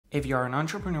If you're an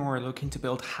entrepreneur looking to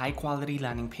build high quality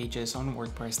landing pages on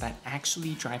WordPress that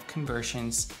actually drive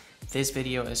conversions, this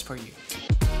video is for you.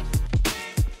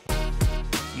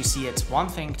 You see, it's one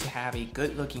thing to have a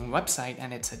good looking website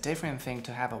and it's a different thing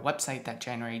to have a website that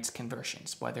generates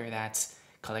conversions, whether that's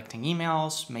collecting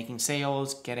emails, making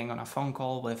sales, getting on a phone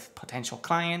call with potential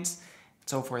clients,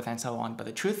 so forth and so on. But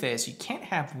the truth is, you can't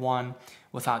have one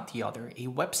without the other. A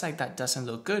website that doesn't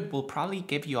look good will probably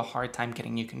give you a hard time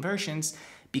getting new conversions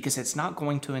because it's not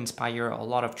going to inspire a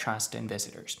lot of trust in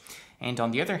visitors. And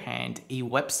on the other hand, a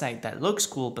website that looks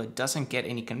cool but doesn't get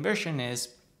any conversion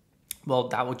well,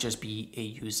 that would just be a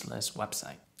useless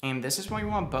website. And this is why you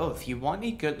want both. You want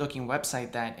a good looking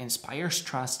website that inspires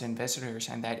trust in visitors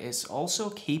and that is also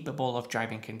capable of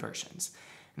driving conversions.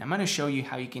 And I'm going to show you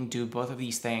how you can do both of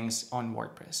these things on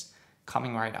WordPress,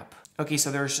 coming right up. Okay,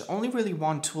 so there's only really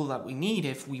one tool that we need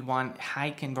if we want high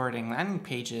converting landing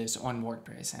pages on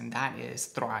WordPress, and that is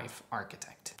Thrive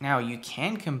Architect. Now you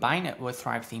can combine it with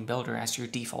Thrive Theme Builder as your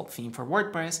default theme for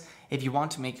WordPress if you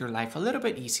want to make your life a little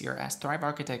bit easier, as Thrive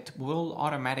Architect will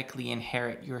automatically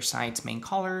inherit your site's main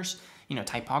colors,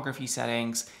 typography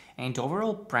settings, and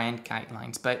overall brand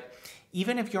guidelines. But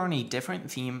even if you're on a different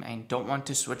theme and don't want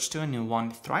to switch to a new one,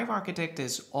 Thrive Architect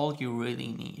is all you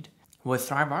really need. With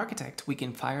Thrive Architect, we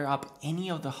can fire up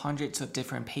any of the hundreds of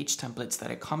different page templates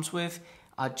that it comes with,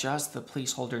 adjust the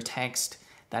placeholder text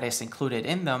that is included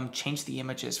in them, change the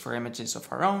images for images of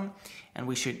our own, and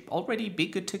we should already be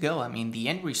good to go. I mean, the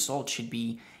end result should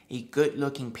be a good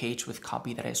looking page with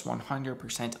copy that is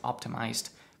 100% optimized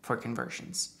for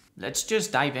conversions. Let's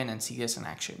just dive in and see this in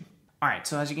action. All right,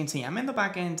 so as you can see, I'm in the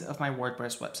back end of my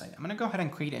WordPress website. I'm gonna go ahead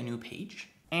and create a new page.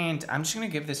 And I'm just gonna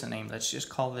give this a name. Let's just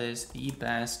call this the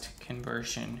best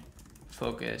conversion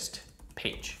focused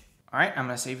page. All right, I'm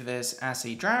gonna save this as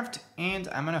a draft and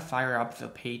I'm gonna fire up the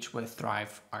page with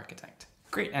Thrive Architect.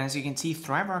 Great, and as you can see,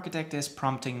 Thrive Architect is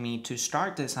prompting me to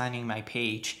start designing my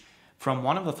page from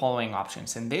one of the following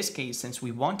options. In this case, since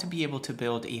we want to be able to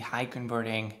build a high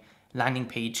converting landing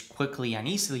page quickly and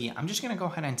easily, I'm just gonna go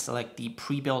ahead and select the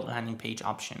pre-built landing page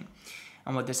option.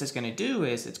 And what this is going to do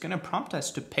is it's going to prompt us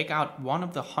to pick out one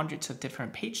of the hundreds of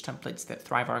different page templates that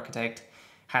Thrive Architect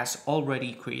has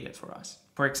already created for us.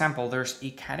 For example, there's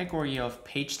a category of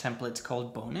page templates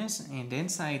called bonus, and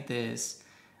inside this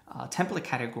template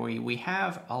category, we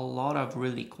have a lot of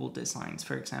really cool designs.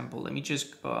 For example,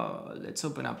 let's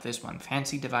open up this one,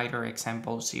 Fancy Divider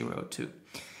Example 02.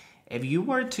 If you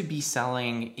were to be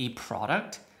selling a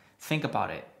product, think about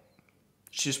it.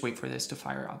 Just wait for this to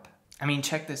fire up. I mean,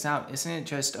 check this out. Isn't it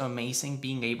just amazing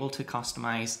being able to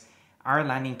customize our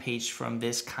landing page from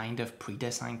this kind of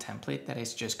pre-designed template that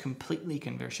is just completely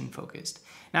conversion focused?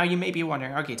 Now you may be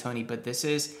wondering, okay, Tony, but this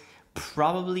is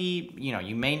probably,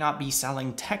 you may not be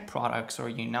selling tech products,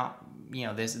 or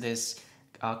this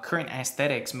current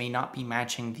aesthetics may not be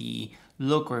matching the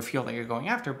look or feel that you're going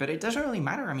after, but it doesn't really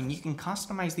matter. I mean, you can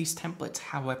customize these templates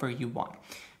however you want.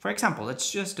 For example,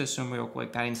 let's just assume real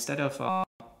quick that instead of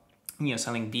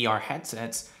selling VR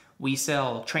headsets, we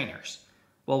sell trainers.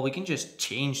 Well, we can just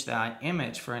change that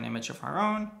image for an image of our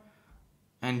own,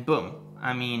 and boom.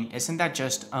 I mean, isn't that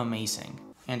just amazing?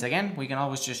 And again, we can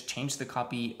always just change the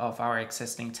copy of our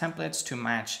existing templates to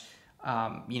match,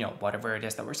 whatever it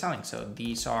is that we're selling. So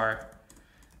these are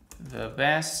the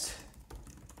best,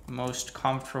 most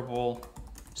comfortable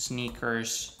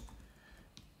sneakers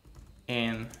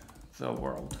in the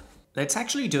world. Let's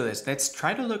actually do this. Let's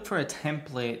try to look for a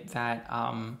template that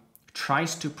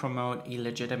tries to promote a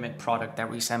legitimate product that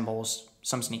resembles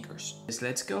some sneakers.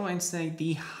 Let's go and say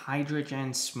the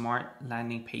Hydrogen Smart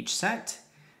landing page set,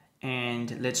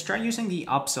 and let's try using the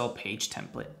upsell page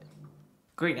template.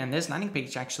 Great, and this landing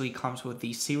page actually comes with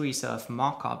the series of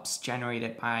mock-ups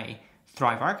generated by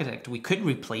Thrive Architect. We could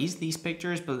replace these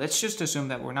pictures, but let's just assume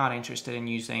that we're not interested in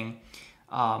using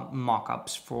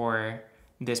mock-ups for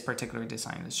this particular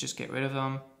design. Let's just get rid of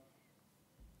them.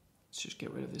 Let's just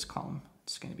get rid of this column.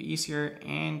 It's going to be easier.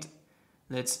 And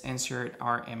let's insert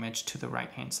our image to the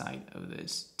right-hand side of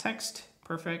this text.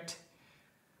 Perfect.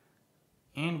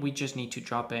 And we just need to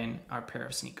drop in our pair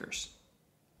of sneakers.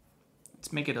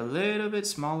 Let's make it a little bit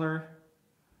smaller.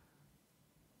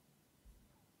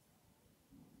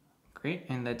 Great.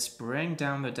 And let's bring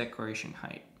down the decoration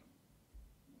height.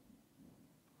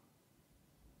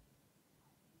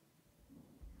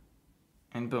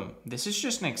 And boom, this is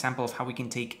just an example of how we can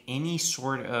take any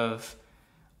sort of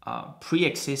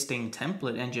pre-existing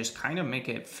template and just kind of make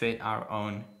it fit our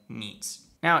own needs.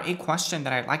 Now, a question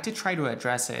that I'd like to try to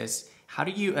address is, how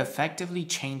do you effectively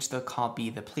change the copy,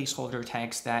 the placeholder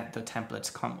text that the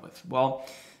templates come with? Well,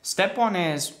 step one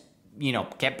is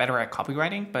get better at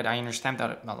copywriting, but I understand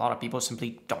that a lot of people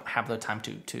simply don't have the time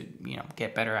to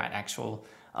get better at actual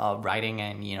writing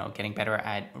and, getting better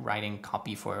at writing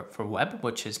copy for web,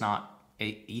 which is not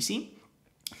easy.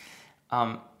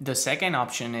 The second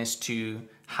option is to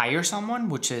hire someone,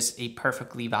 which is a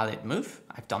perfectly valid move.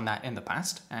 I've done that in the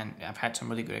past and I've had some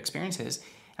really good experiences.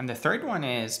 And the third one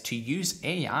is to use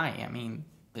AI. I mean,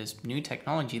 this new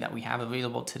technology that we have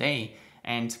available today,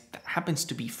 and that happens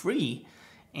to be free,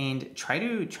 and try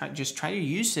to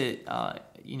use it,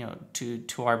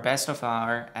 to our best of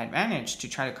our advantage to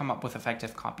try to come up with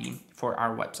effective copy for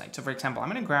our website. So for example, I'm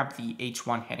going to grab the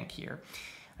H1 heading here.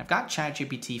 I've got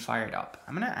ChatGPT fired up.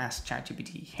 I'm going to ask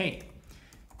ChatGPT, hey,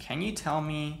 can you tell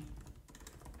me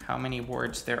how many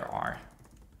words there are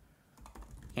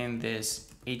in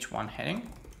this H1 heading?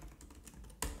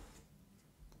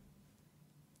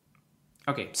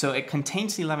 Okay, so it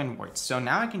contains 11 words. So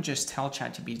now I can just tell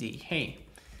ChatGPT, hey,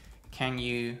 can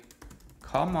you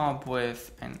come up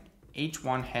with an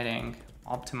H1 heading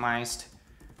optimized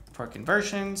for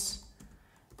conversions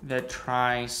that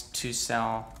tries to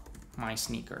sell my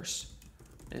sneakers?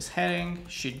 This heading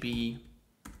should be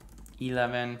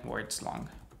 11 words long.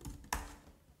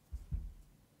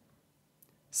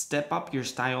 Step up your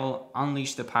style,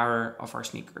 unleash the power of our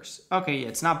sneakers. Okay,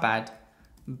 it's not bad,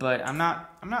 but I'm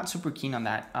not super keen on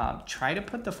that. Try to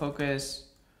put the focus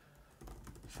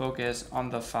on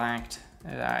the fact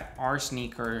that our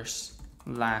sneakers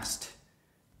last,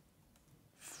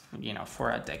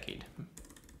 for a decade.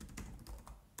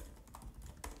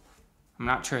 I'm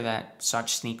not sure that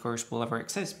such sneakers will ever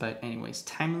exist, but anyways,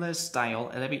 timeless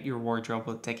style, elevate your wardrobe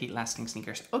with decade-lasting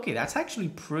sneakers. Okay, that's actually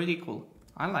pretty cool.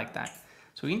 I like that.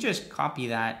 So we can just copy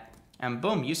that and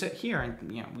boom, use it here.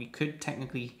 And we could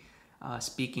technically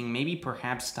speaking, maybe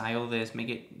perhaps style this, make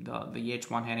it the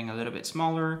H1 heading a little bit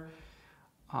smaller.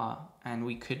 And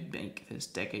we could make this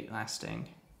decade-lasting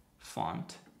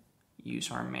font, use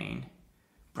our main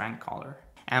brand color.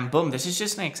 And boom, this is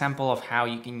just an example of how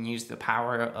you can use the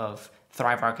power of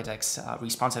Thrive Architect's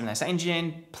responsiveness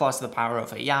engine, plus the power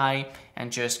of AI, and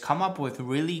just come up with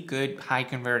really good,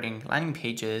 high-converting landing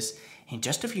pages in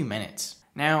just a few minutes.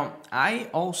 Now, I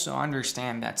also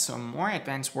understand that some more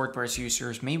advanced WordPress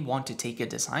users may want to take a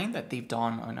design that they've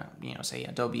done on, say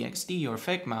Adobe XD or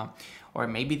Figma, or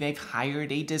maybe they've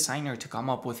hired a designer to come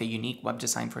up with a unique web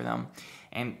design for them.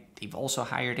 And they've also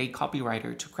hired a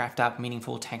copywriter to craft out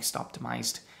meaningful text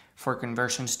optimized for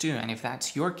conversions too. And if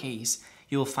that's your case,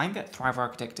 you'll find that Thrive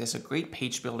Architect is a great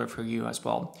page builder for you as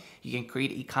well. You can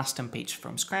create a custom page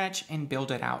from scratch and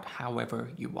build it out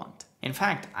however you want. In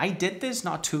fact, I did this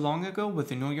not too long ago with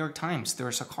the New York Times.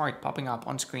 There's a card popping up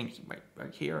on screen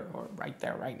right here or right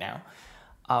there right now,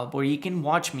 where you can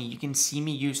watch me, you can see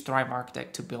me use Thrive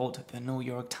Architect to build the New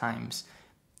York Times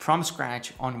from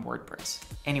scratch on WordPress.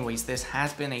 Anyways, this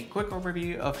has been a quick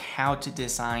overview of how to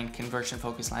design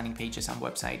conversion-focused landing pages on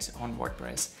websites on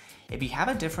WordPress. If you have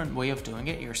a different way of doing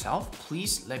it yourself,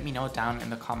 please let me know down in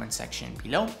the comment section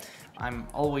below. I'm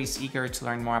always eager to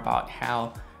learn more about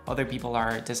how other people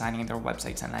are designing their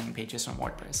websites and landing pages on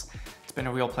WordPress. It's been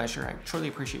a real pleasure. I truly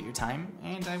appreciate your time,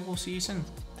 and I will see you soon.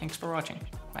 Thanks for watching.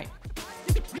 Bye.